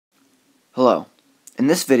Hello. In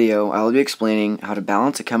this video, I will be explaining how to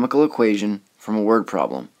balance a chemical equation from a word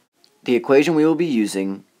problem. The equation we will be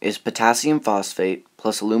using is potassium phosphate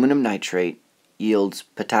plus aluminum nitrate yields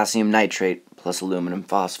potassium nitrate plus aluminum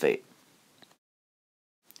phosphate.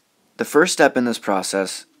 The first step in this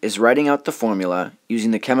process is writing out the formula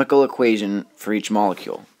using the chemical equation for each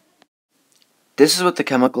molecule. This is what the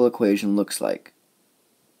chemical equation looks like.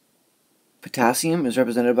 Potassium is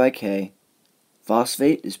represented by K,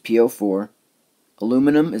 phosphate is PO4,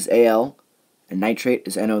 aluminum is Al, and nitrate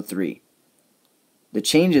is NO3. The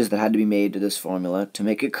changes that had to be made to this formula to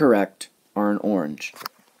make it correct are in orange.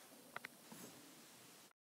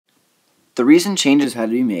 The reason changes had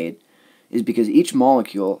to be made is because each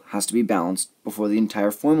molecule has to be balanced before the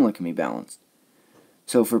entire formula can be balanced.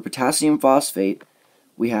 So for potassium phosphate,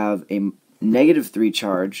 we have a -3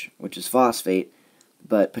 charge, which is phosphate,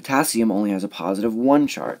 but potassium only has a +1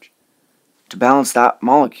 charge. To balance that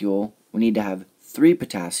molecule, we need to have 3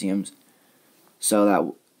 potassiums, so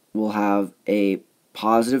that we'll have a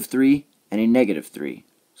 +3 and a -3,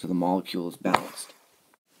 so the molecule is balanced.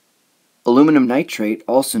 Aluminum nitrate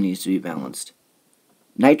also needs to be balanced.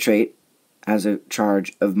 Nitrate has a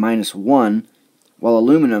charge of -1, while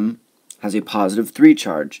aluminum has a +3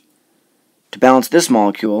 charge. To balance this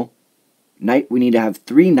molecule, we need to have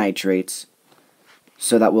 3 nitrates,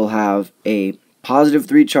 so that we'll have a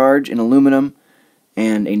 +3 charge in aluminum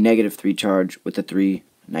and a -3 charge with the 3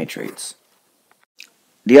 nitrates.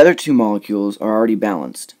 The other 2 molecules are already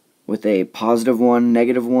balanced, with a +1,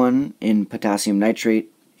 -1 in potassium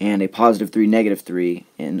nitrate and a +3, -3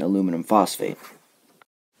 in aluminum phosphate.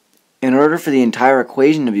 In order for the entire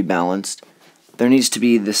equation to be balanced, there needs to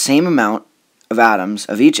be the same amount of atoms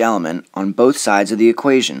of each element on both sides of the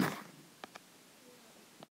equation.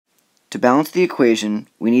 To balance the equation,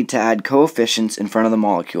 we need to add coefficients in front of the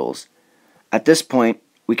molecules. At this point,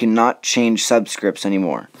 we cannot change subscripts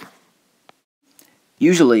anymore.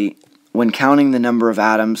 Usually, when counting the number of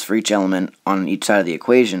atoms for each element on each side of the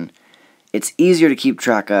equation, it's easier to keep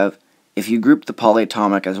track of if you group the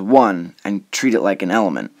polyatomic as 1 and treat it like an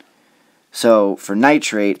element. So for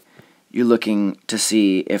nitrate, you're looking to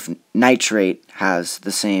see if nitrate has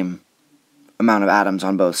the same amount of atoms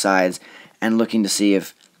on both sides, and looking to see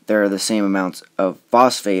if there are the same amounts of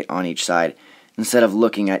phosphate on each side, instead of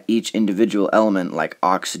looking at each individual element like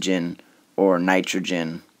oxygen or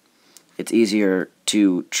nitrogen. It's easier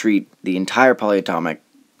to treat the entire polyatomic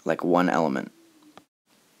like one element.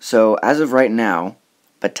 So as of right now,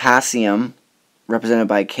 potassium, represented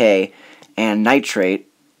by K, and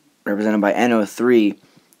nitrate, represented by NO3,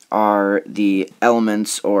 are the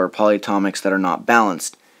elements or polyatomics that are not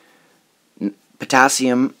balanced.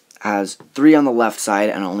 Potassium has 3 on the left side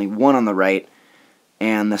and only 1 on the right,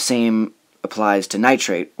 and the same applies to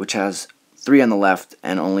nitrate, which has 3 on the left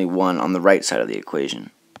and only 1 on the right side of the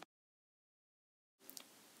equation.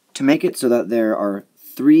 To make it so that there are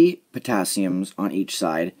 3 potassiums on each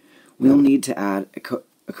side, we'll need to add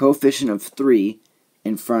a coefficient of 3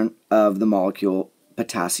 in front of the molecule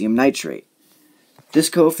potassium nitrate.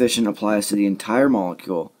 This coefficient applies to the entire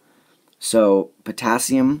molecule, so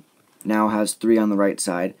potassium now has 3 on the right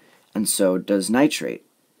side, and so does nitrate.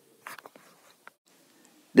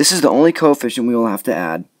 This is the only coefficient we will have to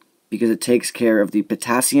add because it takes care of the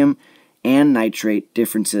potassium and nitrate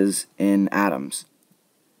differences in atoms.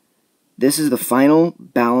 This is the final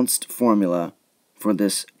balanced formula for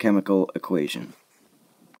this chemical equation.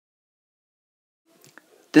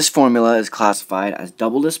 This formula is classified as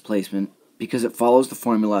double displacement because it follows the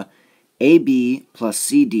formula AB plus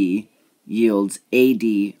CD yields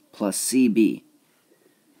AD plus CB.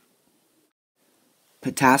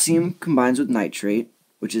 Potassium combines with nitrate,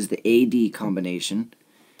 which is the AD combination,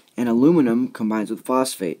 and aluminum combines with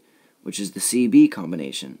phosphate, which is the CB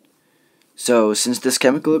combination. So, since this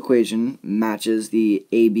chemical equation matches the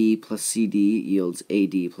AB plus CD yields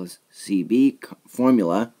AD plus CB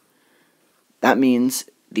formula, that means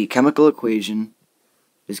the chemical equation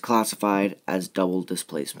is classified as double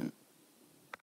displacement.